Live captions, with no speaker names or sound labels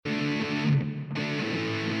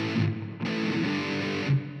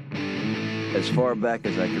As far back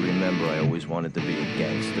as I can remember, I always wanted to be a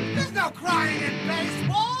gangster. There's no crying in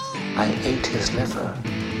baseball! I ate his liver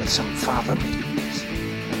with some fava beans.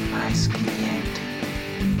 I skinny ate.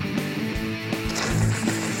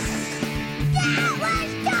 That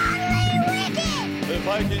was totally wicked! If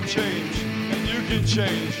I can change, and you can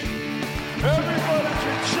change, everybody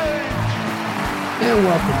can change! And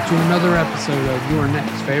welcome to another episode of Your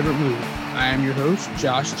Next Favorite Movie. I am your host,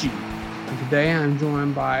 Josh G. And today I'm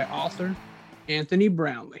joined by author Anthony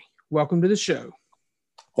Brownlee. Welcome to the show.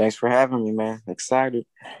 Thanks for having me, man. Excited.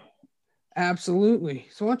 Absolutely.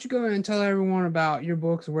 So why don't you go ahead and tell everyone about your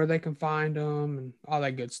books, where they can find them, and all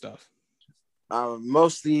that good stuff. I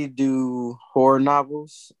mostly do horror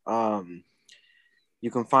novels.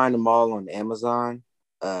 You can find them all on Amazon,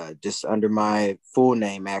 just under my full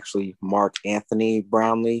name, actually, Mark Anthony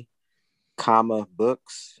Brownlee,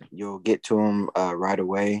 books. You'll get to them right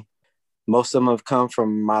away. Most of them have come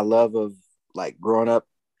from my love of growing up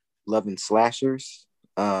loving slashers,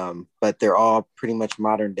 but they're all pretty much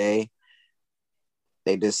modern day.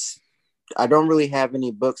 I don't really have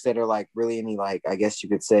any books that are really any I guess you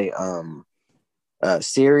could say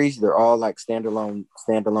series. They're all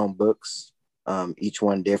standalone books, each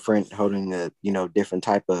one different, holding a different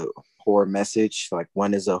type of horror message. Like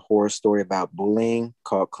one is a horror story about bullying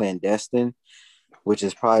called Clandestine, which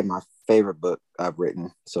is probably my favorite book I've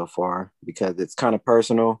written so far because it's kind of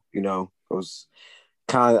personal.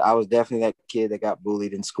 I was definitely that kid that got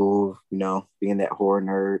bullied in school, being that horror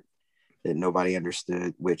nerd that nobody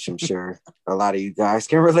understood, which I'm sure a lot of you guys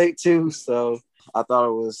can relate to. So I thought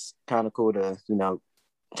it was kind of cool to,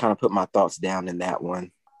 kind of put my thoughts down in that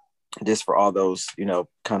one, just for all those,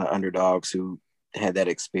 kind of underdogs who had that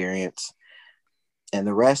experience. And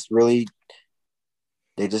the rest really,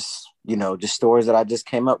 they just, just stories that I just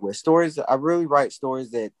came up with. I really write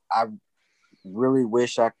stories that I really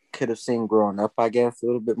wish I could have seen growing up, I guess, a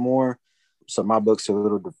little bit more. So my books are a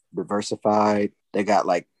little diversified. They got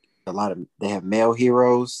they have male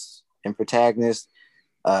heroes and protagonists,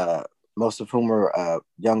 most of whom are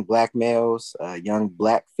young Black males, young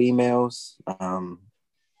Black females.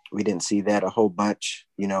 We didn't see that a whole bunch,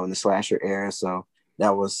 in the slasher era. So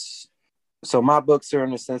my books are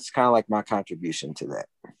in a sense kind of like my contribution to that.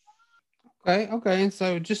 Okay. And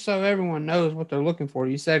so just so everyone knows what they're looking for,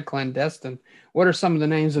 you said Clandestine. What are some of the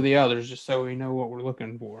names of the others, just so we know what we're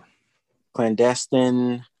looking for?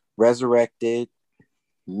 Clandestine, Resurrected,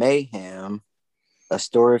 Mayhem, A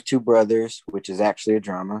Story of Two Brothers, which is actually a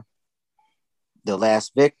drama, The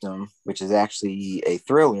Last Victim, which is actually a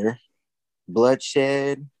thriller,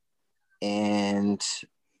 Bloodshed, and let's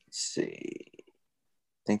see,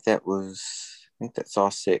 I think that's all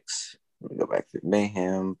 6. Let me go back to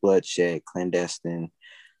Mayhem, Bloodshed, Clandestine,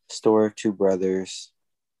 Story of Two Brothers,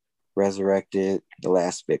 Resurrected, The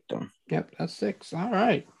Last Victim. Yep, that's 6. All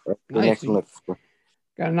right. Nice. Got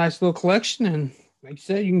a nice little collection, and like you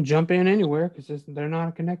said, you can jump in anywhere because they're not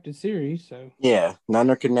a connected series. So yeah,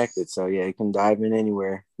 none are connected. So yeah, you can dive in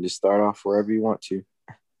anywhere. Just start off wherever you want to.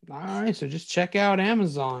 All right, so just check out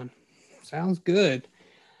Amazon. Sounds good.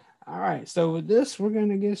 All right, so with this, we're going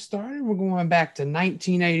to get started. We're going back to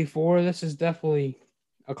 1984. This is definitely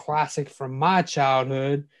a classic from my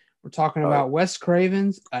childhood. We're talking about Wes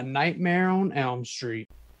Craven's A Nightmare on Elm Street.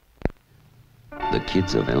 The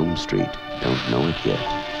kids of Elm Street don't know it yet,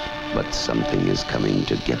 but something is coming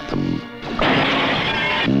to get them.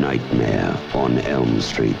 Nightmare on Elm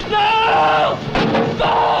Street. No!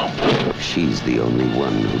 No! She's the only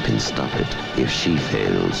one who can stop it. If she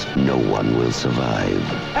fails, no one will survive.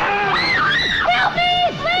 Help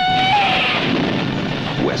me,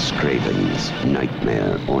 please! Wes Craven's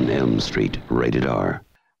Nightmare on Elm Street, rated R.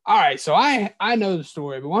 All right, so I know the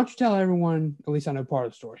story, but why don't you tell everyone, at least I know part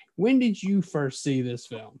of the story. When did you first see this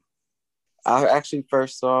film? I actually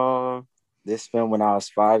first saw this film when I was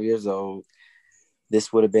 5 years old.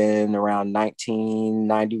 This would have been around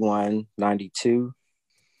 1991, 92.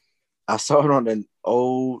 I saw it on an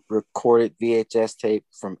old recorded VHS tape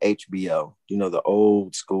from HBO. The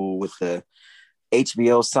old school with the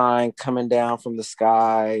HBO sign coming down from the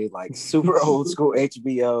sky, super old school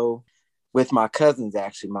HBO. With my cousins,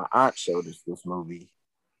 actually. My aunt showed us this movie.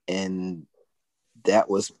 And that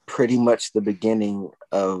was pretty much the beginning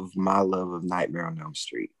of my love of Nightmare on Elm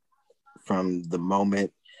Street. From the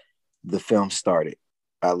moment the film started,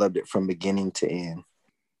 I loved it from beginning to end.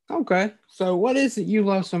 Okay, so what is it you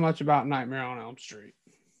love so much about Nightmare on Elm Street?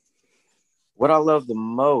 What I love the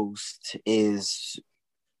most is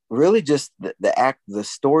really just the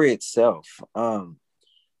story itself.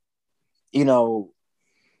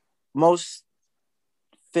 Most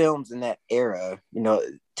films in that era,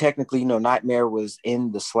 technically, Nightmare was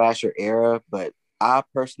in the slasher era, but I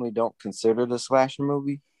personally don't consider it a slasher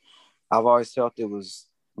movie. I've always felt it was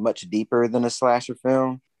much deeper than a slasher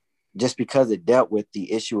film, just because it dealt with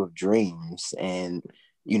the issue of dreams. And,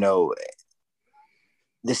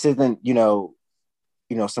 this isn't,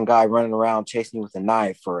 some guy running around chasing you with a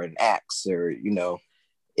knife or an axe, or,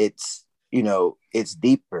 it's, it's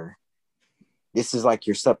deeper. This is like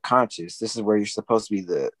your subconscious. This is where you're supposed to be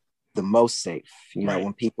the most safe. Right.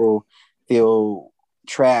 When people feel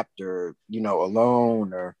trapped or,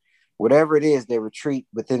 alone or whatever it is, they retreat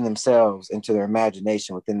within themselves into their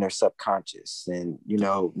imagination, within their subconscious. And,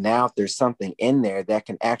 now if there's something in there that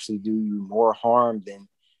can actually do you more harm than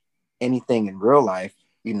anything in real life,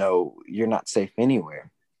 you're not safe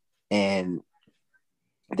anywhere. And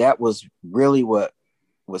that was really what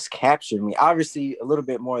was capturing me. Obviously, a little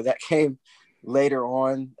bit more of that came later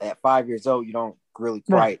on. At 5 years old, you don't really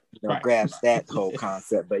quite grasp that whole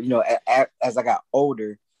concept. But as I got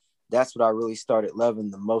older, that's what I really started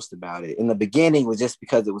loving the most about it. In the beginning was just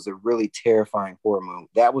because it was a really terrifying horror movie.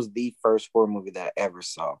 That was the first horror movie that I ever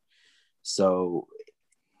saw. So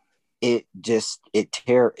it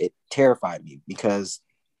terrified me, because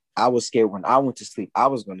I was scared when I went to sleep. I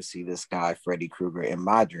was going to see this guy, Freddy Krueger, in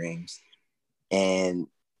my dreams. And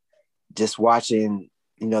just watching,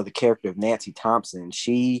 the character of Nancy Thompson,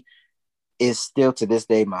 she is still to this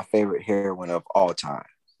day my favorite heroine of all time.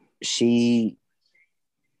 She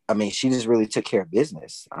just really took care of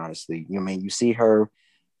business, honestly. You see her,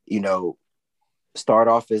 start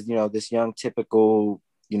off as, this young, typical,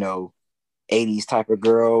 80s type of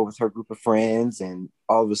girl with her group of friends. And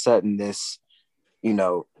all of a sudden this,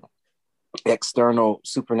 external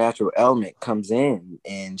supernatural element comes in,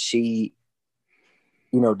 and she,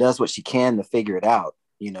 does what she can to figure it out.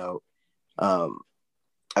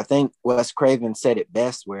 I think Wes Craven said it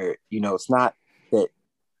best, where, it's not that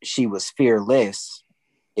she was fearless.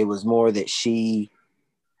 It was more that she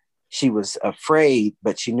was afraid,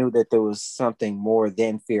 but she knew that there was something more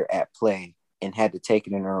than fear at play, and had to take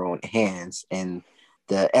it in her own hands. And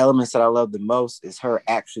the elements that I love the most is her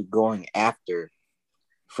actually going after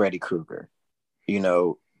Freddy Krueger.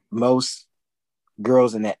 Most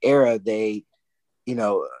girls in that era, they,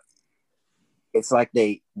 it's like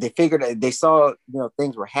they figured, they saw,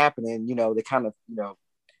 things were happening, they kind of,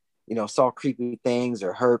 saw creepy things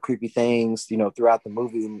or heard creepy things, throughout the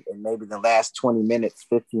movie. And maybe the last 20 minutes,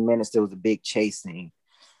 15 minutes, there was a big chase scene.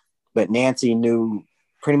 But Nancy knew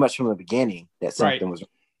pretty much from the beginning that something was,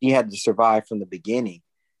 she had to survive from the beginning.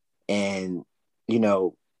 And,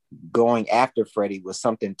 going after Freddy was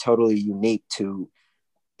something totally unique to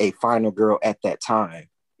a final girl at that time.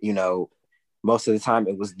 Most of the time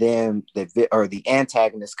it was them, the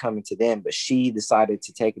antagonist coming to them, but she decided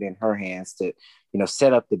to take it in her hands to,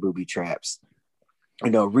 set up the booby traps,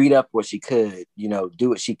 read up what she could, do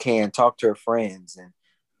what she can, talk to her friends.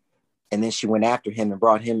 And then she went after him and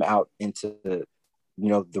brought him out into the,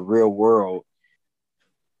 the real world.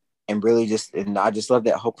 And really and I just love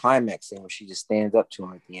that whole climax scene where she just stands up to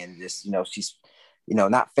him at the end. Just, she's,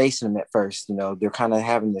 not facing him at first, they're kind of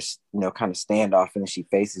having this, kind of standoff, and then she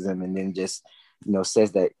faces him and then just,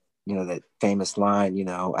 says that, that famous line,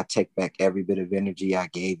 I take back every bit of energy I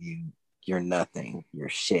gave you. You're nothing, you're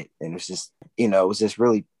shit. And it's just, it was just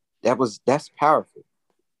really, that's powerful.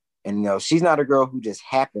 And, she's not a girl who just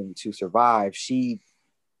happened to survive. She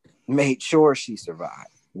made sure she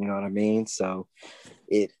survived. You know what I mean? So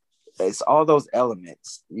it's all those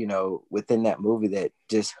elements, within that movie that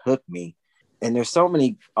just hooked me. And there's so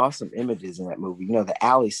many awesome images in that movie. The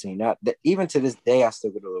alley scene. Even to this day, I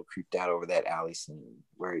still get a little creeped out over that alley scene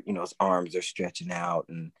where, his arms are stretching out,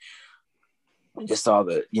 and just all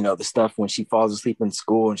the, the stuff when she falls asleep in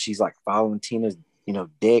school and she's like following Tina's,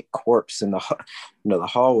 dead corpse in the, the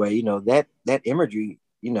hallway. That imagery,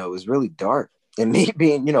 is really dark. And me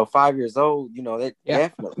being, 5 years old, that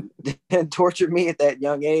definitely tortured me at that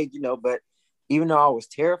young age, but even though I was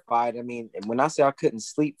terrified, when I say I couldn't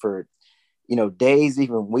sleep for, days,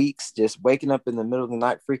 even weeks, just waking up in the middle of the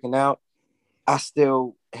night, freaking out, I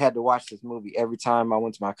still had to watch this movie every time I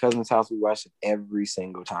went to my cousin's house. We watched it every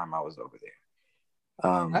single time I was over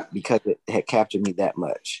there, because it had captured me that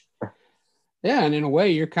much. Yeah, and in a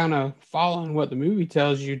way, you're kind of following what the movie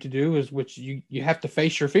tells you to do, is which you have to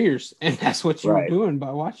face your fears, and that's what you were doing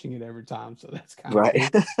by watching it every time. So that's kind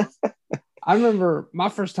of cool. I remember my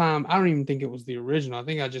first time. I don't even think it was the original. I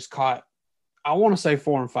think I just caught, I want to say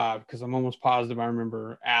 4 and 5, because I'm almost positive I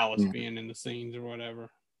remember Alice being in the scenes or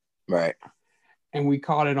whatever. Right. And we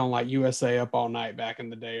caught it on like USA Up All Night back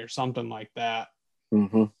in the day or something like that.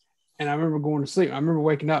 Mm-hmm. And I remember going to sleep. I remember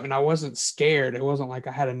waking up and I wasn't scared. It wasn't like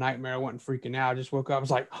I had a nightmare. I wasn't freaking out. I just woke up. I was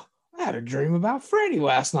like, oh, I had a dream about Freddy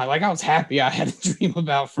last night. Like I was happy I had a dream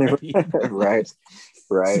about Freddy. Right.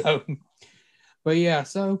 So, but yeah,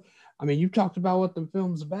 so I mean, you've talked about what the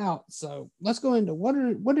film's about. So let's go into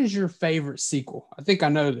what is your favorite sequel? I think I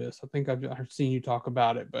know this. I think I've seen you talk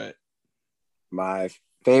about it, but My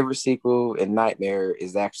favorite sequel in Nightmare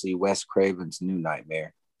is actually Wes Craven's New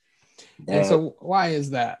Nightmare. And so why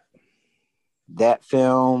is that? That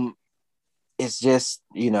film is just,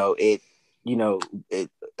 it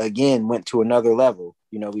again went to another level.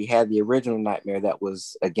 We had the original Nightmare that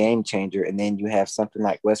was a game changer, and then you have something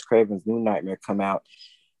like Wes Craven's New Nightmare come out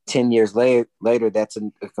 10 years later. That's a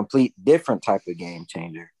complete different type of game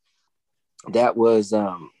changer. That was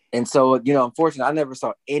and so unfortunately I never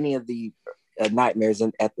saw any of the Nightmares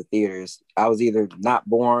at the theaters. I was either not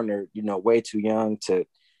born or way too young to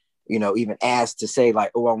even asked to say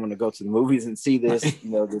like, oh, I want to go to the movies and see this,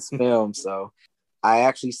 this film. So I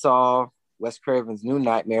actually saw Wes Craven's New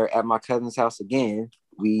Nightmare at my cousin's house again.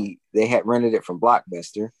 They had rented it from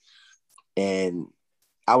Blockbuster, and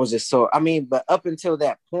I was just but up until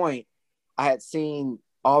that point, I had seen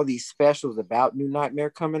all these specials about New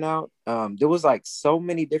Nightmare coming out. There was like so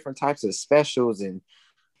many different types of specials and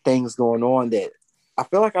things going on that I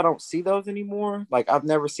feel like I don't see those anymore. Like I've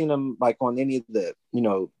never seen them like on any of the,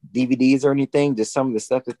 DVDs or anything, just some of the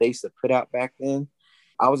stuff that they used to put out back then.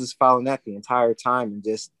 I was just following that the entire time, and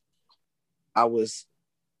just, I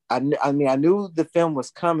knew the film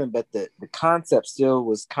was coming, but the concept still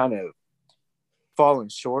was kind of falling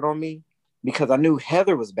short on me, because I knew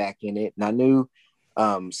Heather was back in it, and I knew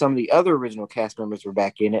some of the other original cast members were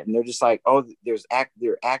back in it, and they're just like, oh,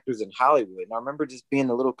 they're actors in Hollywood. And I remember just being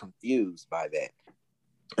a little confused by that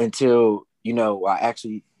until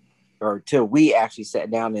till we actually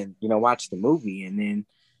sat down and watched the movie. And then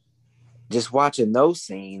just watching those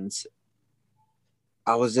scenes,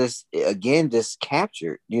 I was just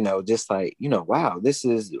captured, just like, wow, this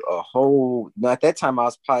is a whole. At that time I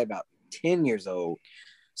was probably about 10 years old,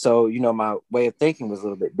 so my way of thinking was a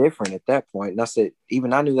little bit different at that point.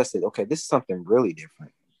 And I knew okay, this is something really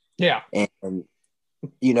different. Yeah. And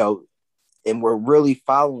and we're really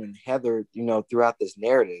following Heather, throughout this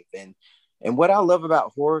narrative. And what I love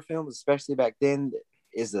about horror films, especially back then,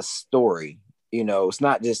 is the story. It's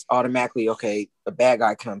not just automatically, okay, a bad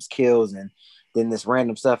guy comes, kills, and then this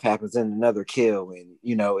random stuff happens and another kill. And,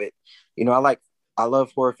 I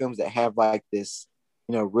love horror films that have like this,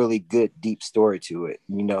 really good, deep story to it,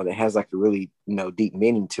 that has like a really, deep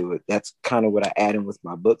meaning to it. That's kind of what I add in with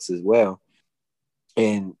my books as well.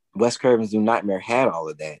 And Wes Craven's New Nightmare had all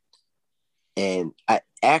of that. And it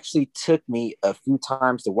actually took me a few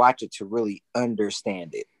times to watch it to really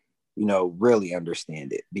understand it,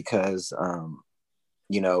 because,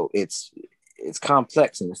 it's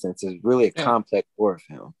complex in a sense. It's really a complex horror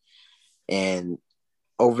film. And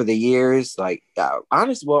over the years, like,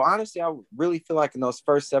 honestly, I really feel like in those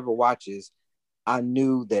first several watches, I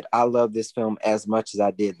knew that I loved this film as much as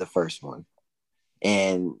I did the first one.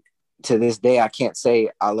 And to this day, I can't say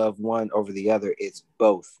I love one over the other. It's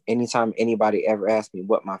both. Anytime anybody ever asks me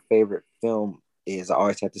what my favorite film is, I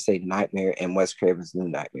always have to say Nightmare and Wes Craven's New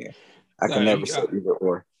Nightmare. I can never say either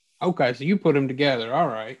or. Okay, so you put them together. All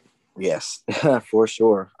right. Yes, for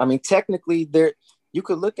sure. I mean, technically, you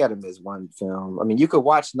could look at them as one film. I mean, you could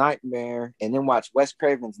watch Nightmare and then watch Wes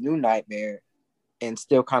Craven's New Nightmare and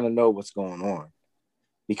still kind of know what's going on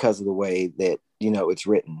because of the way that, it's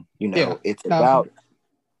written. It's about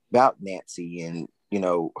Nancy and,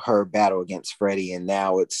 her battle against Freddy. And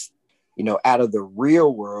now it's, out of the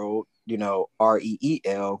real world,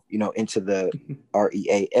 REEL, into the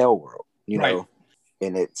REAL world, right.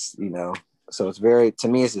 And it's, so it's to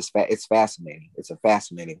me, it's fascinating. It's a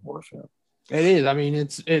fascinating horror film. It is. I mean,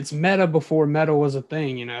 it's meta before meta was a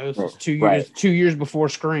thing, This is 2 years before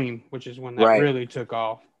Scream, which is when that really took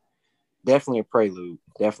off. Definitely a prelude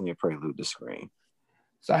to Scream.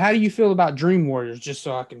 So how do you feel about Dream Warriors, just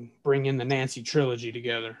so I can bring in the Nancy trilogy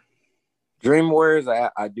together? Dream Warriors,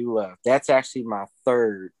 I do love. That's actually my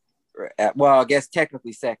third. Well, I guess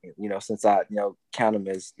technically second, since I, count them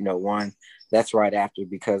as, one. That's right after,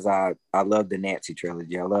 because I love the Nancy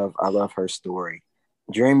trilogy. I love her story.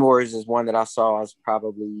 Dream Warriors is one that I saw. I was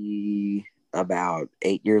probably about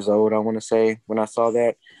 8 years old, I want to say, when I saw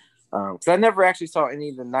that. Because I never actually saw any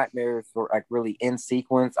of the Nightmares for like really in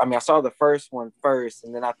sequence. I mean, I saw the first one first,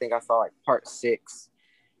 and then I think I saw like part 6,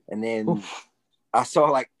 and then I saw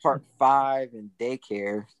like part 5 in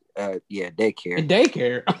daycare. Daycare. In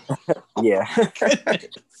daycare. Yeah.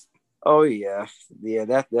 Oh yeah.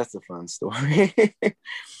 That's a fun story.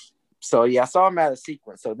 So yeah, I saw them out of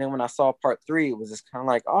sequence. So then when I saw part 3, it was just kind of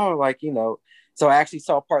like, oh, like, so I actually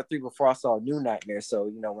saw part 3 before I saw New Nightmare. So,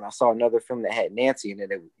 when I saw another film that had Nancy in it,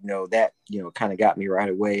 that, kind of got me right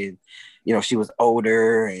away. And, she was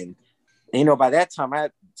older. And, by that time I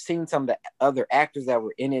had seen some of the other actors that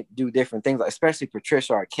were in it do different things, like especially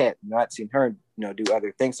Patricia Arquette. I'd seen her, do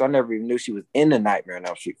other things. So I never even knew she was in the Nightmare on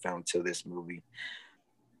Elm Street film until this movie.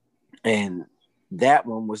 And that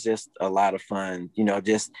one was just a lot of fun,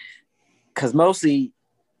 just because mostly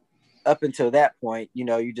up until that point,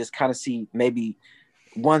 you just kind of see maybe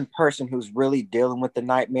one person who's really dealing with the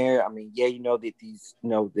nightmare. I mean, yeah, that these,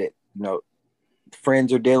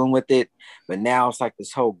 friends are dealing with it, but now it's like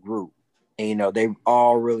this whole group, and they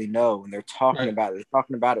all really know, and they're talking about it. They're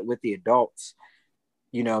talking about it with the adults,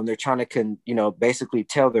 and they're trying to basically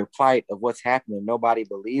tell their plight of what's happening. Nobody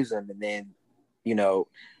believes them, and then,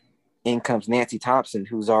 in comes Nancy Thompson,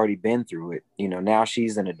 who's already been through it. Now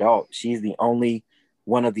she's an adult. She's the only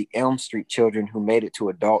one of the Elm Street children who made it to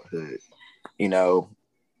adulthood,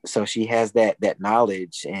 so she has that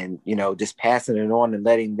knowledge, and, just passing it on and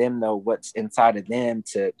letting them know what's inside of them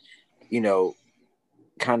to,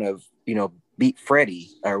 kind of, beat Freddy,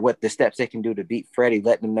 or what the steps they can do to beat Freddy,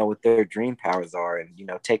 letting them know what their dream powers are, and,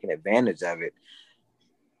 taking advantage of it.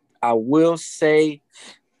 I will say,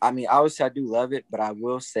 I mean, obviously I do love it, but I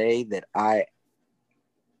will say that I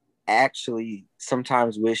actually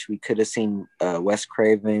sometimes wish we could have seen Wes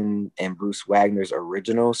Craven and Bruce Wagner's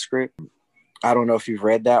original script. I don't know if you've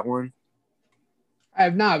read that one. I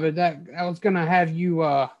have not, but I was going to have you,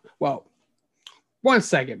 well, one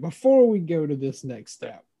second. Before we go to this next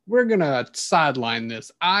step, we're going to sideline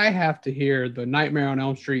this. I have to hear the Nightmare on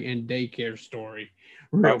Elm Street and daycare story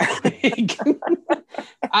real quick.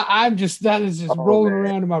 That is just rolling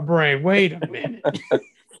around in my brain. Wait a minute.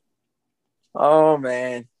 Oh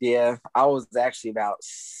man, yeah. I was actually about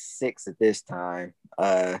 6 at this time.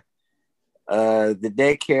 The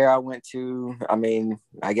daycare I went to, I mean,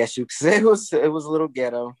 I guess you could say it was a little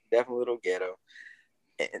ghetto, definitely a little ghetto.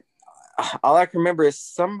 And all I can remember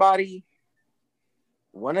is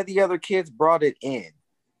one of the other kids brought it in,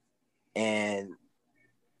 and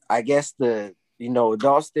I guess the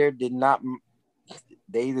adults there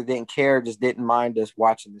they either didn't care or just didn't mind us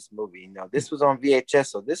watching this movie. This was on VHS,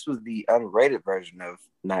 so this was the unrated version of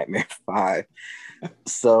Nightmare 5.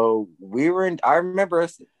 So I remember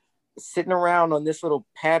us sitting around on this little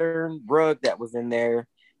pattern rug that was in there.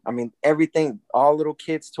 I mean, everything, all little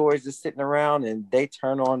kids' toys just sitting around, and they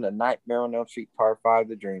turn on the Nightmare on Elm Street Part 5,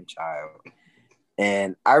 The Dream Child.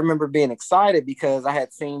 And I remember being excited because I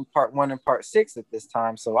had seen Part 1 and Part 6 at this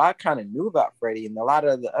time, so I kind of knew about Freddy, and a lot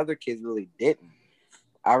of the other kids really didn't.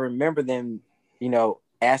 I remember them,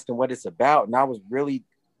 asking what it's about, and I was really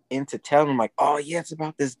into telling them, like, oh yeah, it's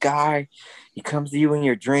about this guy. He comes to you in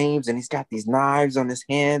your dreams, and he's got these knives on his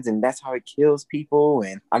hands, and that's how he kills people.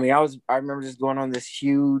 And I mean, I remember just going on this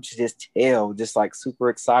huge tale, just like super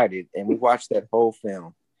excited, and we watched that whole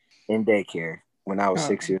film in daycare when I was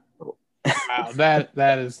 6 years old. Wow,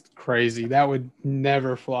 that is crazy. That would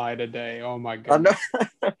never fly today. Oh my god.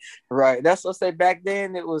 Right. That's what I say. Back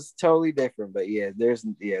then it was totally different. But there's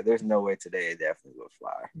no way today it definitely would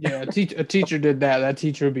fly. Yeah, a teacher did that. That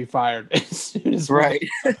teacher would be fired as soon as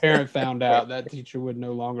a parent found out. That teacher would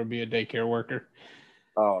no longer be a daycare worker.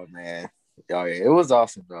 Oh man. Oh yeah, it was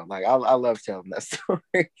awesome though. Like I love telling that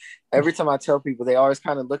story. Every time I tell people, they always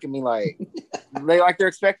kind of look at me like they're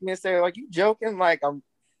expecting me to say, like, you joking? Like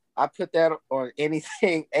I put that on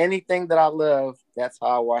anything that I love. That's how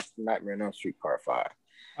I watched the Nightmare on Elm Street Part 5.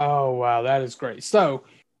 Oh, wow. That is great. So,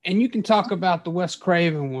 and you can talk about the Wes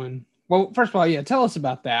Craven one. Well, first of all, yeah, tell us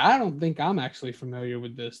about that. I don't think I'm actually familiar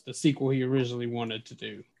with the sequel he originally wanted to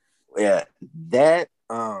do. Yeah, that,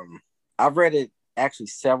 I've read it actually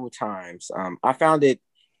several times. I found it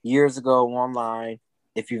years ago online.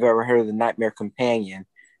 If you've ever heard of the Nightmare Companion,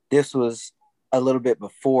 this was a little bit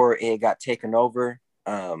before it got taken over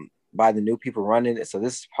by the new people running it. So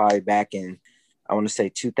this is probably back in, I want to say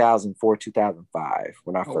 2004, 2005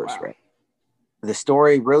 when I first read it. The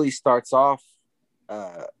story really starts off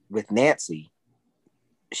with Nancy.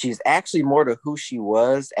 She's actually more to who she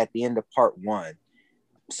was at the end of Part 1.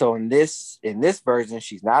 So in this version,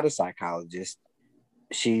 she's not a psychologist.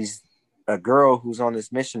 She's a girl who's on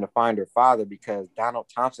this mission to find her father because Donald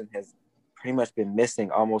Thompson has pretty much been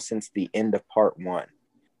missing almost since the end of Part 1.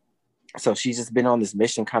 So she's just been on this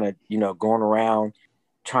mission, kind of, going around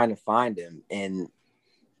trying to find him. And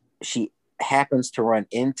she happens to run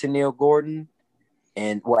into Neil Gordon.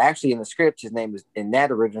 And well, actually in the script, in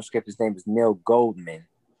that original script, his name is Neil Goldman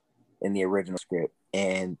in the original script.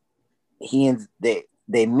 And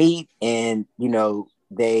they meet, and,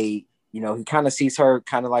 they he kind of sees her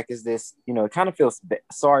kind of like as this, kind of feels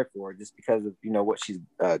sorry for her just because of, what she's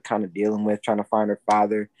kind of dealing with, trying to find her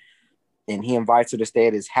father. And he invites her to stay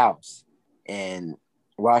at his house. And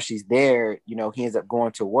while she's there, he ends up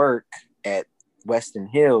going to work at Weston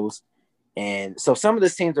Hills. And so some of the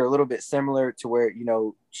scenes are a little bit similar to where,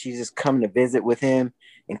 she's just coming to visit with him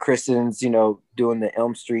and Kristen's, doing the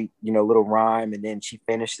Elm Street, little rhyme, and then she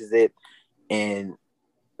finishes it. And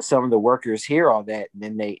some of the workers hear all that, and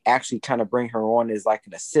then they actually kind of bring her on as like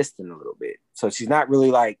an assistant a little bit. So she's not really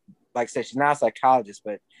like I said, she's not a psychologist,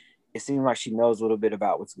 but it seems like she knows a little bit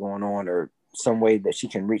about what's going on or some way that she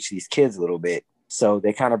can reach these kids a little bit. So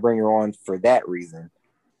they kind of bring her on for that reason.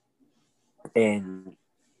 And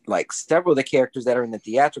like several of the characters that are in the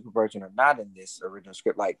theatrical version are not in this original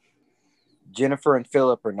script. Like Jennifer and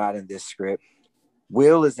Philip are not in this script.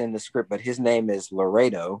 Will is in the script, but his name is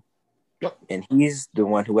Laredo. Yep. And he's the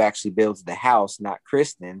one who actually builds the house, not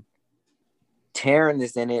Kristen. Taryn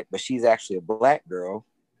is in it, but she's actually a black girl.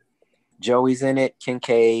 Joey's in it,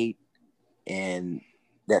 Kincaid, and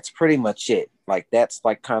that's pretty much it. Like that's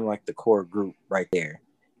like kind of like the core group right there.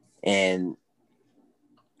 And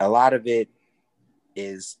a lot of it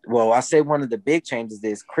is, well, I say one of the big changes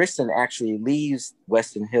is Kristen actually leaves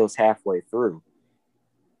Weston Hills halfway through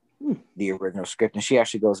the original script, and she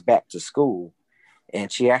actually goes back to school. And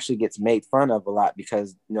she actually gets made fun of a lot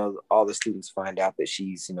because, all the students find out that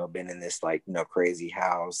she's, been in this like, crazy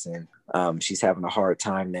house, and she's having a hard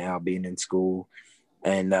time now being in school.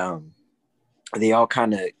 And they all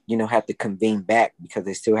kind of, have to convene back because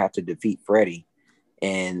they still have to defeat Freddie.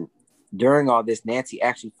 And during all this, Nancy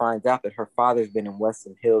actually finds out that her father's been in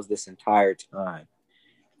Weston Hills this entire time.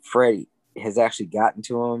 Freddie has actually gotten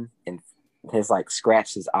to him and has like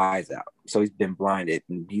scratched his eyes out. So he's been blinded,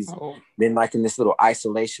 and he's been like in this little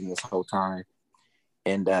isolation this whole time.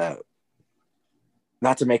 And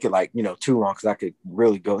not to make it like, too long, because I could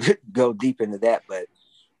really go deep into that, but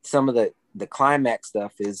some of the climax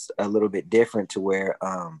stuff is a little bit different to where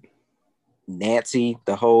Nancy,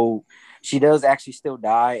 she does actually still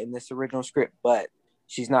die in this original script, but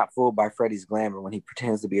she's not fooled by Freddie's glamour when he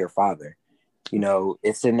pretends to be her father.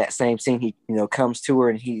 It's in that same scene. He, comes to her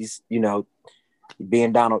and he's,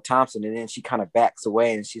 being Donald Thompson. And then she kind of backs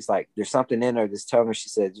away and she's like, there's something in her that's telling her, she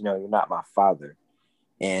said, you're not my father.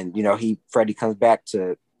 And, Freddie comes back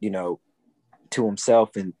to, to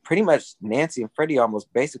himself, and pretty much Nancy and Freddie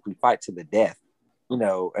almost basically fight to the death,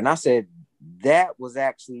 and I said that was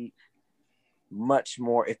actually much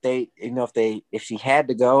more, if she had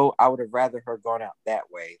to go, I would have rather her gone out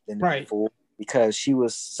that way than before, because she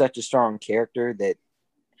was such a strong character that,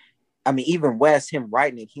 I mean, even Wes, him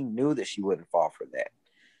writing it, he knew that she wouldn't fall for that.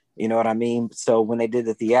 You know what I mean? So when they did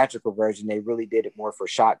the theatrical version, they really did it more for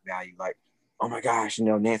shock value. Like, oh my gosh,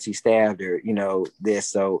 Nancy stabbed her, this.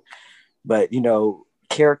 So, but,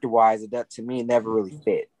 character-wise, to me, it never really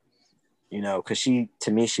fit, because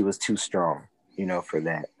to me, she was too strong, for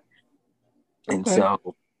that. And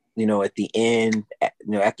so, at the end,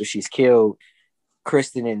 after she's killed,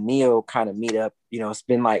 Kristen and Neil kind of meet up. It's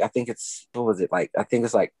been like, I think it's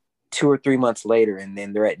 2 or 3 months later, and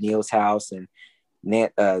then they're at Neil's house, and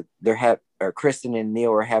Kristen and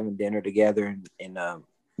Neil are having dinner together, and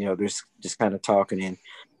they're just kind of talking, and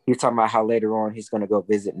he's talking about how later on he's going to go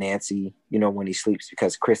visit Nancy, when he sleeps,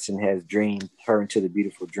 because Kristen has dreamed her into the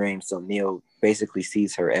beautiful dream. So Neil basically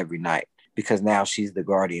sees her every night because now she's the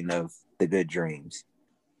guardian of the good dreams.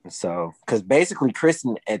 And so, because basically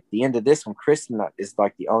Kristen, at the end of this one, Kristen is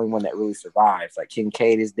like the only one that really survives. Like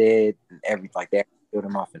Kincaid is dead and everything like that. Killed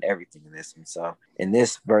him off and everything in this one. So in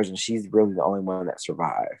this version, she's really the only one that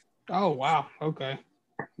survived. Oh, wow. Okay.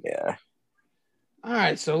 Yeah. All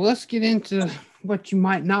right. So let's get into what you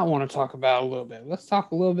might not want to talk about a little bit. Let's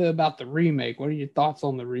talk a little bit about the remake. What are your thoughts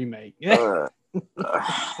on the remake? The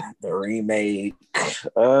remake.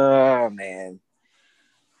 Oh, man.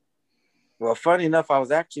 Well, funny enough, I was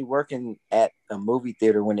actually working at a movie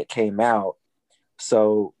theater when it came out.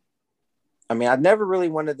 So, I mean, I never really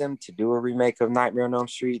wanted them to do a remake of Nightmare on Elm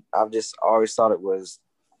Street. I've just always thought it was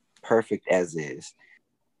perfect as is.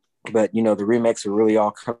 But, the remakes were really all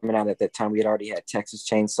coming out at that time. We had already had Texas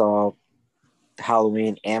Chainsaw,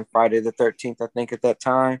 Halloween, and Friday the 13th, I think, at that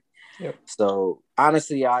time. Yep. So,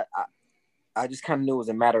 honestly, I just kind of knew it was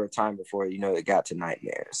a matter of time before, it got to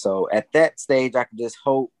Nightmare. So, at that stage, I could just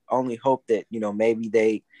only hope that, maybe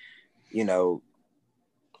they,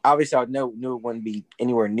 obviously I knew it wouldn't be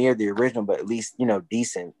anywhere near the original, but at least, a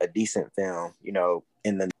decent film,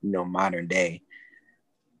 in the, modern day.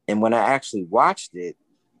 And when I actually watched it,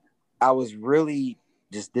 I was really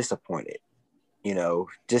just disappointed,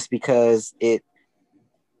 just because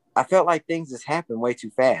I felt like things just happened way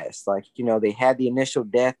too fast. Like, they had the initial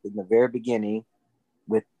death in the very beginning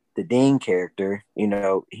with the Dean character. He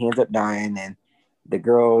ends up dying, and the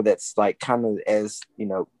girl that's like kind of as,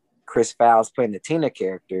 Chris Fowles playing the Tina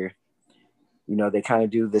character, they kind of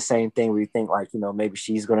do the same thing where you think like, maybe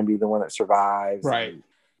she's going to be the one that survives. Right.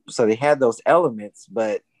 So they had those elements,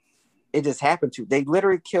 but it just happened to, they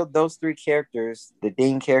literally killed those three characters, the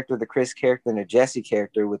Dean character, the Chris character, and the Jesse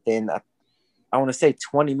character within, I want to say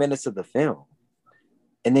 20 minutes of the film.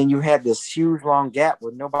 And then you had this huge long gap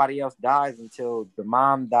where nobody else dies until the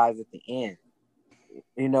mom dies at the end.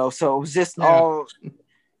 So it was just all,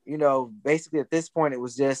 basically at this point, it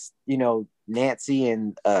was just, Nancy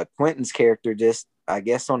and Quentin's character just, I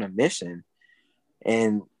guess, on a mission.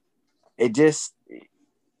 And it just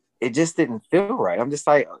didn't feel right. I'm just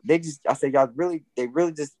like, they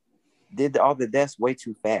really just did all the deaths way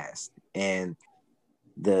too fast. And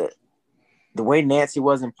the way Nancy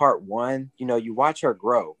was in part one, you watch her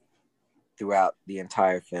grow throughout the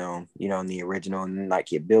entire film, in the original, and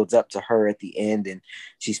like it builds up to her at the end, and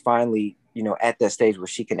she's finally, at that stage where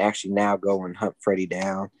she can actually now go and hunt Freddy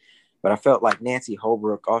down. But I felt like Nancy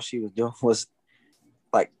Holbrook, all she was doing was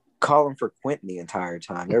like calling for Quentin the entire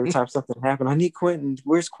time. Every time something happened, I need Quentin.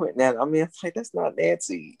 Where's Quentin at? I mean, it's like, that's not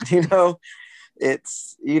Nancy.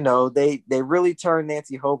 It's, they really turned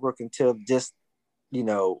Nancy Holbrook into just,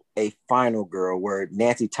 a final girl, where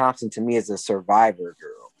Nancy Thompson to me is a survivor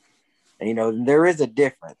girl. And, there is a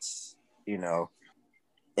difference,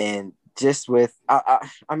 and just with,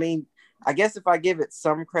 I mean, I guess if I give it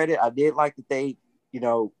some credit, I did like that they,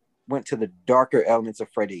 went to the darker elements of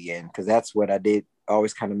Freddy again, because that's what I did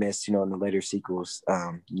always kind of miss, in the later sequels,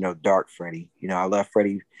 dark Freddy. I love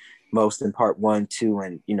Freddy most in part 1, 2,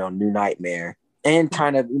 and, New Nightmare, and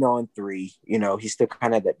kind of, in 3, he's still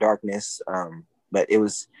kind of that darkness, but it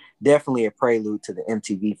was definitely a prelude to the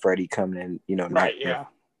MTV Freddy coming in, Right, Nightmare. yeah.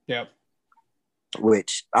 Yep.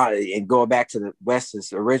 Which, and going back to the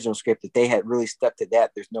West's original script, that they had really stuck to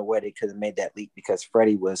that, there's no way they could have made that leap, because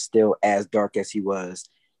Freddy was still as dark as he was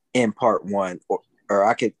in part 1, or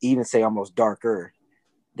I could even say almost darker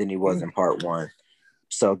than he was in part 1.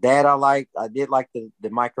 So that I did like the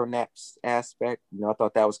micro naps aspect. I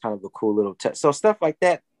thought that was kind of a cool little touch. So stuff like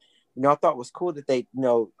that, I thought was cool that they,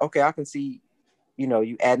 okay, I can see,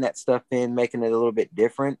 you adding that stuff in, making it a little bit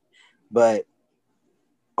different, but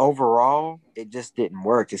overall, it just didn't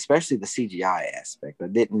work, especially the CGI aspect. I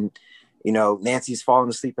didn't, Nancy's falling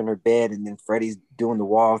asleep in her bed, and then Freddy's doing the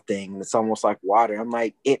wall thing, and it's almost like water. I'm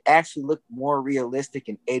like, it actually looked more realistic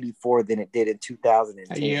in 84 than it did in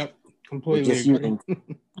 2010. Yep, completely just agree. using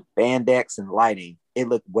spandex and lighting, it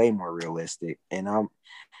looked way more realistic. And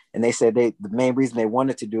they said the main reason they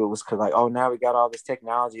wanted to do it was because, like, oh, now we got all this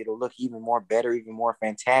technology, it'll look even more better, even more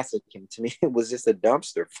fantastic. And to me, it was just a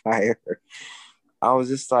dumpster fire. I was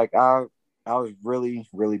just like, I was really,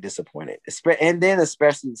 really disappointed. And then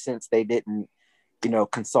especially since they didn't,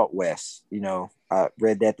 consult Wes. I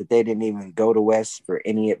read that they didn't even go to Wes for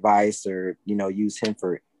any advice, or, use him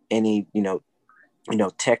for any,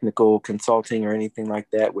 technical consulting or anything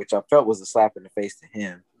like that, which I felt was a slap in the face to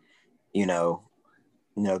him.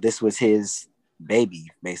 This was his baby,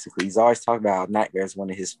 basically. He's always talked about Nightmare is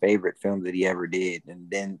one of his favorite films that he ever did. And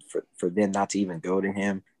then for them not to even go to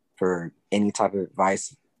him for any type of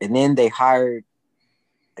advice. And then they hired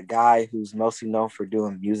a guy who's mostly known for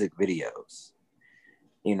doing music videos,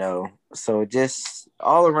 so it just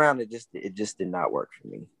all around, it just did not work for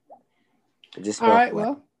me. It just All right,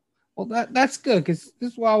 well, that's good, because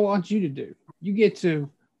this is what I want you to do. You get to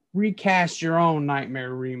recast your own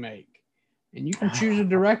Nightmare remake, and you can choose a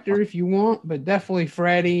director if you want, but definitely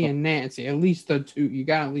Freddy and Nancy, at least the two. You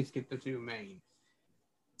got to at least get the two main.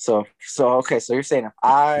 So okay, so you're saying if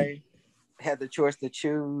I had the choice to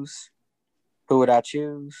choose, who would I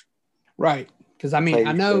choose? Right, because I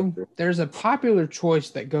know there's a popular choice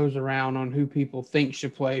that goes around on who people think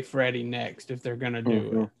should play Freddy next if they're going to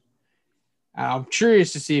do it. I'm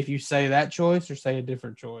curious to see if you say that choice or say a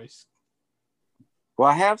different choice. Well,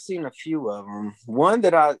 I have seen a few of them. One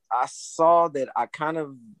that I saw that I kind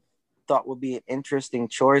of thought would be an interesting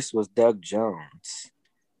choice was Doug Jones.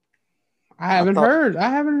 I haven't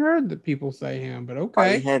heard that people say him, but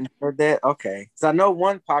okay. You hadn't heard that? Okay. So I know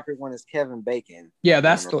one popular one is Kevin Bacon. Yeah,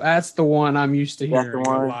 that's the one I'm used to hearing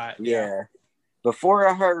a lot. Yeah. Before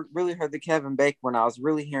I really heard the Kevin Bacon one, I was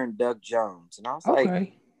really hearing Doug Jones. And I was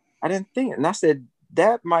like, I didn't think it. And I said,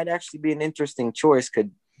 that might actually be an interesting choice, because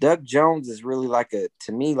Doug Jones is really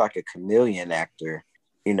to me like a chameleon actor,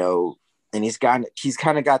 and he's kind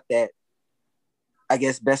of got that, I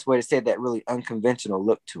guess best way to say it, that really unconventional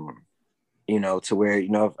look to him. to where,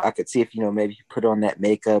 if I could see if, maybe he put on that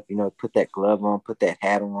makeup, put that glove on, put that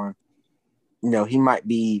hat on, he might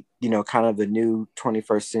be, kind of the new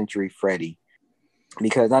 21st century Freddy.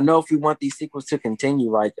 Because I know if we want these sequels to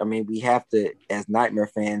continue, we have to, as Nightmare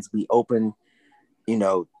fans, be open,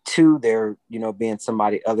 to their, being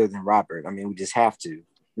somebody other than Robert. We just have to.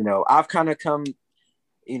 I've kind of come,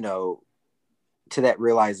 to that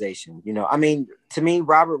realization. To me,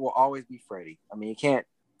 Robert will always be Freddy. You can't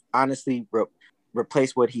honestly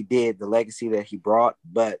replace what he did, the legacy that he brought.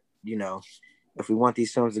 But, if we want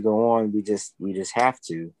these films to go on, we just have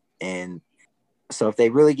to. And so if they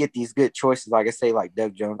really get these good choices, like I say, like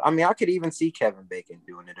Doug Jones, I could even see Kevin Bacon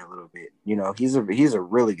doing it a little bit. He's a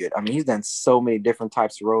really good. He's done so many different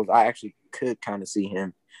types of roles. I actually could kind of see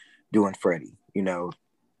him doing Freddy.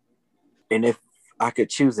 And if I could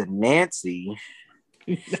choose a Nancy,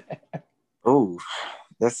 that's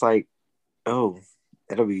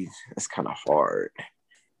kind of hard.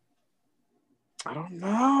 I don't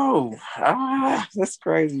know. That's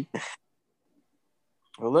crazy.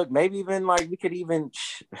 Well, look, maybe even we could even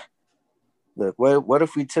look. What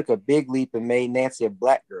if we took a big leap and made Nancy a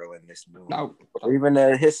black girl in this movie, or even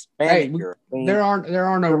a Hispanic girl? There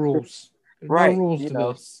are no rules. Right, no rules to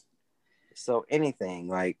this. So anything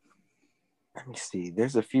let me see.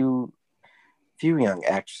 There's a few young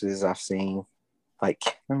actresses I've seen.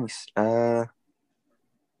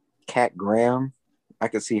 Kat Graham. I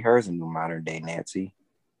could see her as a new modern day Nancy.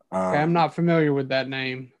 I'm not familiar with that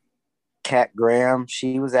name. Kat Graham,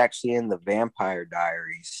 she was actually in the Vampire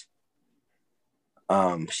Diaries.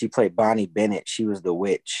 She played Bonnie Bennett. She was the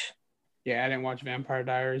witch. Yeah, I didn't watch Vampire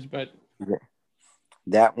Diaries, but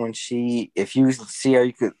that one, if you see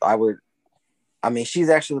her, she's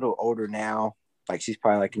actually a little older now. She's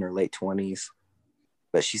probably in her late 20s,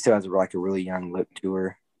 but she still has a really young look to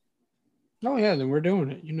her. Oh yeah, then we're doing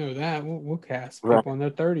it. You know that we'll cast people in their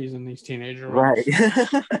 30s in these teenager roles.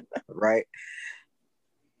 Right. Right.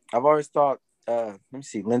 I've always thought, let me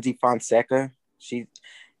see, Lindsay Fonseca. She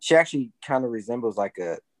actually kind of resembles like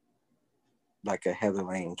a Heather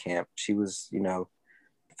Langenkamp. She was,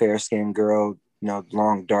 fair skinned girl,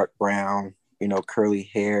 long dark brown, curly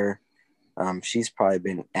hair. She's probably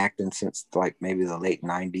been acting since maybe the late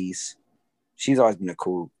 90s. She's always been I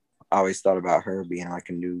always thought about her being a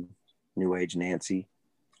new age Nancy.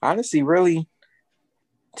 Honestly, really,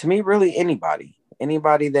 to me, really anybody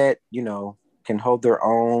that, can hold their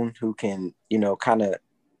own, who can, kind of,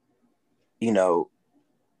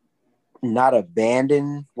 not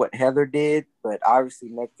abandon what Heather did, but obviously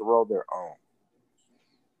make the role their own.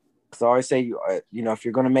 So I always say, if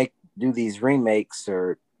you're going to do these remakes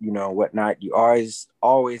or, whatnot, you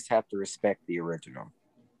always have to respect the original,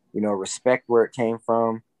 respect where it came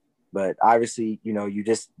from. But obviously, you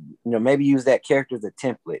just, maybe use that character as a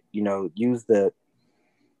template, use the,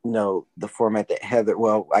 the format that Heather,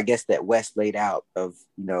 I guess that Wes laid out of,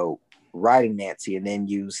 writing Nancy, and then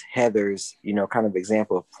use Heather's, kind of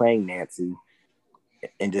example of playing Nancy,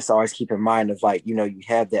 and just always keep in mind of you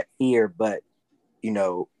have that fear, but,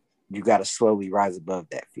 you got to slowly rise above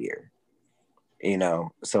that fear,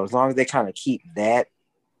 so as long as they kind of keep that,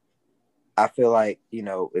 I feel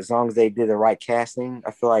as long as they did the right casting,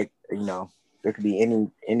 I feel there could be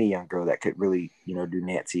any young girl that could really, do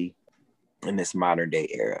Nancy in this modern day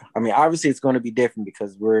era. Obviously it's going to be different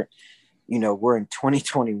because we're in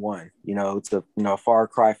 2021, it's a far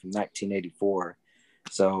cry from 1984.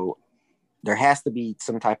 So there has to be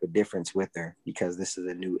some type of difference with her because this is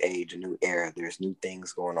a new age, a new era. There's new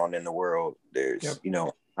things going on in the world. There's,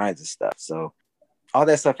 kinds of stuff. So all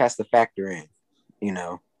that stuff has to factor in,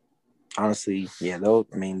 honestly. Yeah, though,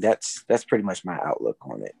 that's pretty much my outlook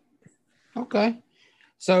on it. Okay.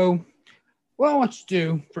 So what I want you to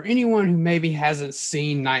do, for anyone who maybe hasn't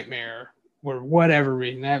seen Nightmare or whatever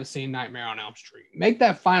reason, they haven't seen Nightmare on Elm Street, make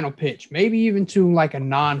that final pitch, maybe even to a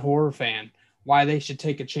non-horror fan, why they should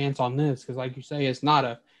take a chance on this. Because like you say, it's not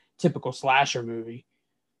a typical slasher movie.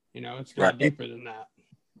 It's a lot deeper than that.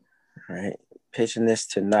 Right. Pitching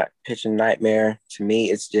Nightmare, to me,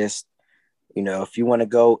 it's just, if you want to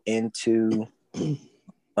go into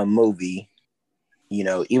a movie,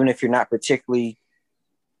 even if you're not particularly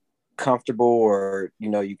comfortable or,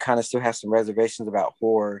 you kind of still have some reservations about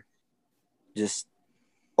horror, just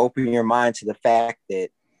open your mind to the fact that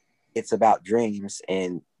it's about dreams,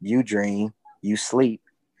 and you dream, you sleep.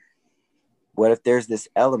 What if there's this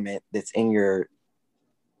element that's in your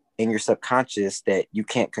subconscious that you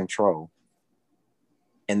can't control?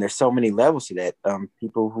 And there's so many levels to that.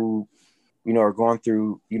 People who, are going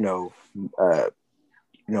through,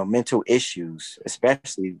 mental issues,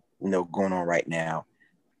 especially, going on right now.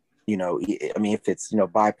 If it's,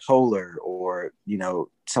 bipolar or,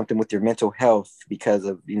 something with your mental health because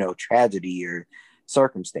of, tragedy or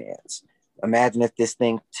circumstance. Imagine if this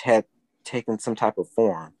thing had taken some type of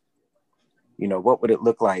form, what would it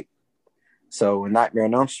look like? So in Nightmare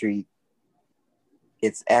on Elm Street,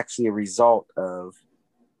 it's actually a result of,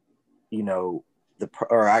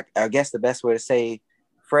 I guess the best way to say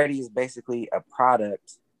Freddy is basically a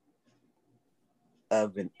product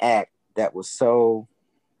of an act that was so,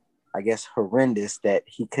 I guess, horrendous that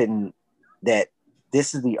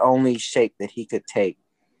this is the only shape that he could take.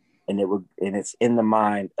 And it's in the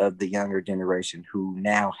mind of the younger generation who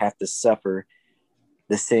now have to suffer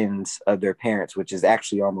the sins of their parents, which is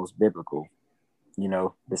actually almost biblical.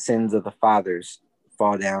 The sins of the fathers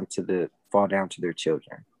fall down to their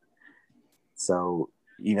children. So,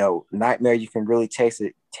 Nightmare, you can really take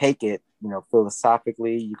it,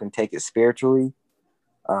 philosophically, you can take it spiritually.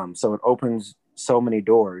 So it opens so many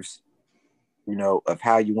doors, of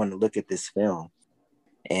how you want to look at this film.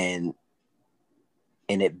 And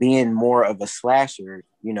it being more of a slasher,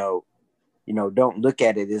 don't look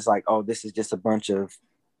at it as like, oh, this is just a bunch of,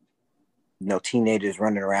 teenagers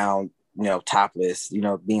running around, topless,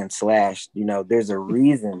 being slashed. There's a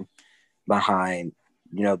reason behind,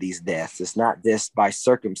 these deaths. It's not just by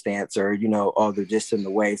circumstance or, oh, they're just in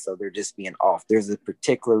the way, so they're just being off. There's a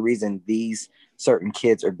particular reason these certain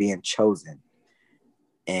kids are being chosen.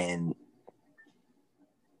 And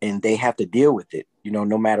they have to deal with it,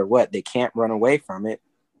 no matter what. They can't run away from it.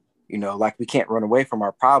 Like we can't run away from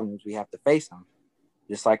our problems. We have to face them.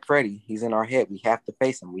 Just like Freddy, he's in our head. We have to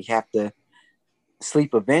face him. We have to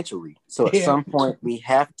sleep eventually. So at some point, we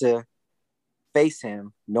have to face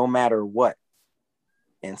him no matter what.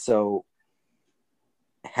 And so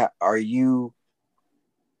are you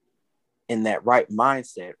in that right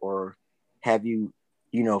mindset, or have you,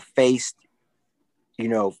 faced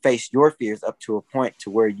your fears up to a point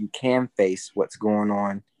to where you can face what's going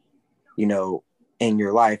on, in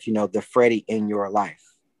your life, the Freddy in your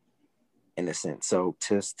life, in a sense. So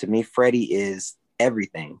to me, Freddy is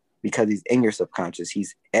everything because he's in your subconscious.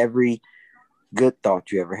 He's every good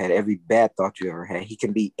thought you ever had, every bad thought you ever had. He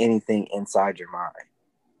can be anything inside your mind.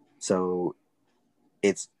 So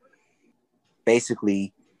it's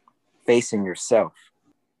basically facing yourself.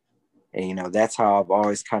 And, that's how I've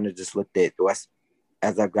always kind of just looked at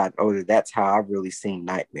as I've gotten older. That's how I've really seen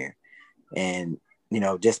Nightmare. And,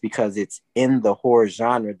 just because it's in the horror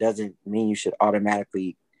genre doesn't mean you should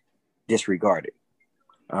automatically disregard it.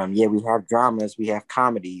 Yeah, we have dramas, we have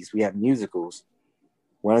comedies, we have musicals.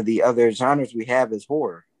 One of the other genres we have is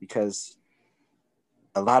horror, because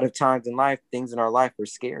a lot of times in life, things in our life are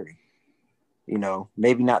scary.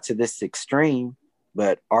 Maybe not to this extreme,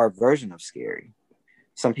 but our version of scary.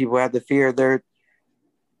 Some people have the fear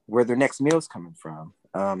where their next meal is coming from.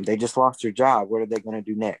 They just lost their job. What are they going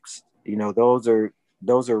to do next?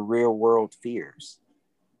 Those are real world fears.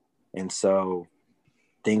 And so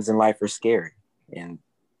things in life are scary. And,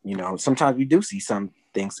 sometimes we do see some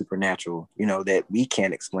things supernatural, that we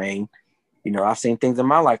can't explain. I've seen things in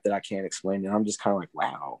my life that I can't explain. And I'm just kind of like,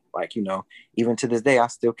 wow. Like, even to this day, I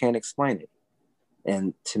still can't explain it.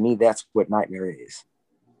 And to me, that's what Nightmare is.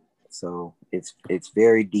 So it's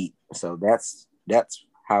very deep. So that's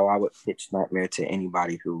how I would pitch Nightmare to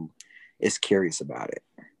anybody who is curious about it.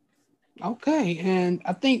 Okay. And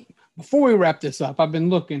I think before we wrap this up, I've been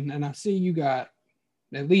looking and I see you got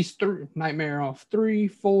at least 3 Nightmare off 3,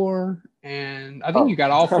 4, and I think you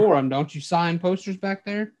got all 4 of them. Don't you sign posters back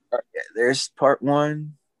there? Yeah, there's part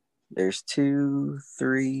 1. There's 2,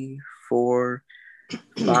 3, 4,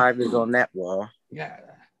 5 is on that wall. Yeah.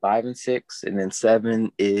 5 and 6, and then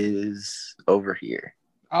 7 is over here.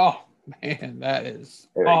 Oh man, that is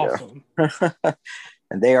awesome.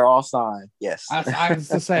 And they are all signed. Yes. I was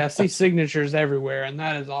to say I see signatures everywhere, and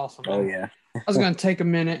that is awesome. Oh yeah. I was going to take a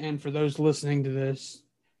minute, and for those listening to this,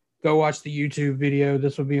 go watch the YouTube video.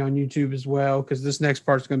 This will be on YouTube as well, because this next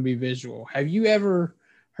part is going to be visual. Have you ever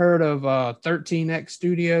heard of 13X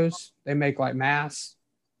Studios? They make like masks.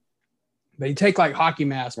 They take like hockey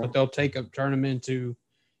masks, but they'll turn them into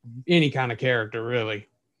any kind of character, really.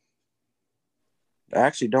 I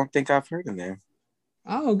actually don't think I've heard of them.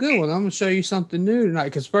 Oh, good. Well, I'm going to show you something new tonight.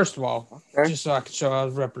 Because first of all, just so I can show I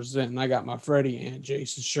was representing, I got my Freddie and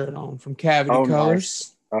Jason shirt on from Cavity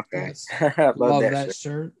Colors. Nice. Okay. Yes. Love that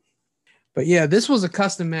shirt. But yeah, this was a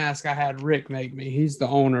custom mask I had Rick make me. He's the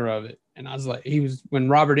owner of it. And I was like, when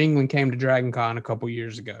Robert Englund came to Dragon Con a couple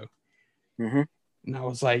years ago. Mm-hmm. And I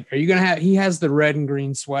was like, are you going to have, he has the red and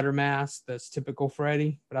green sweater mask that's typical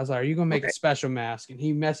Freddy. But I was like, are you going to make a special mask? And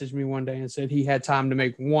he messaged me one day and said he had time to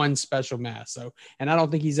make one special mask. So, and I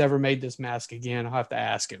don't think he's ever made this mask again. I'll have to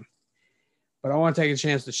ask him. but I want to take a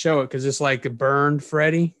chance to show it because it's like a burned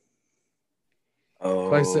Freddy. Oh,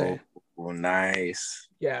 Like I say, well, nice.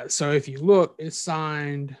 yeah. So if you look, it's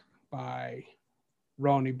signed by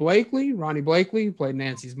Ronnie Blakely. Ronnie Blakely who played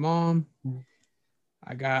Nancy's mom.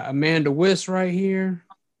 I got Amanda Wiss right here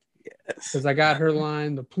because I got her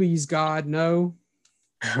line, the please God, no.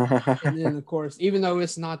 And then, of course, even though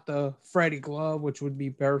it's not the Freddy glove, which would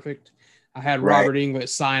be perfect, I had Right. Robert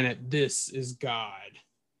English sign it, this is God.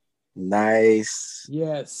 Nice.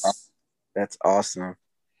 Yes. That's awesome.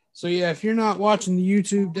 So, yeah, if you're not watching the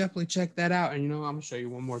YouTube, definitely check that out. And, I'm going to show you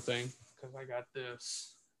one more thing because I got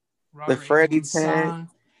this. The Freddy English tag. sign.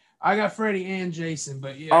 I got Freddy and Jason,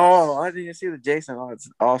 but yeah. Oh, I didn't see the Jason. Oh, it's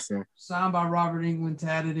awesome. Signed by Robert England,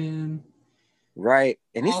 tatted in. Right.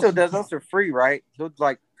 And he Awesome. still does those for free, right? He'll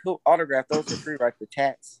autograph those for free, right? The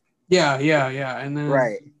tats. Yeah. And then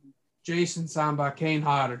Right. Jason signed by Kane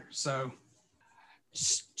Hodder. So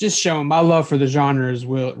just showing my love for the genre as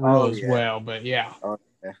well, But yeah. Oh,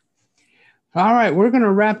 yeah. All right, we're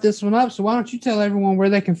gonna wrap this one up. So why don't you tell everyone where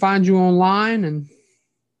they can find you online and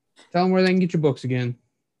tell them where they can get your books again?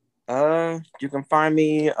 You can find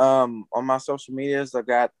me on my social medias. I've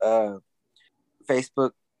got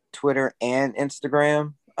Facebook, Twitter, and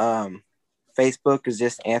Instagram. Facebook is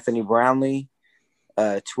just Anthony Brownlee.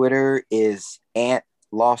 Twitter is Ant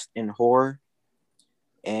Lost in Horror,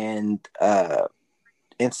 and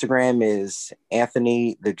Instagram is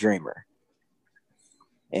Anthony the Dreamer.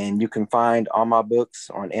 And you can find all my books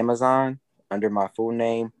on Amazon under my full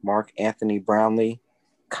name, Mark Anthony Brownlee,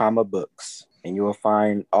 books, and you will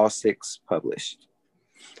find all 6 published.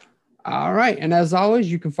 All right, and as always,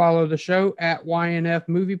 you can follow the show at YNF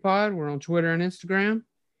Movie Pod. We're on Twitter and Instagram.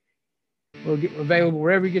 We'll get available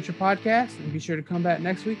wherever you get your podcast, and be sure to come back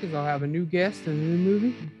next week because I'll have a new guest and a new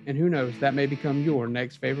movie, and who knows, that may become your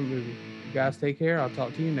next favorite movie. You guys take care. I'll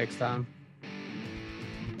talk to you next time.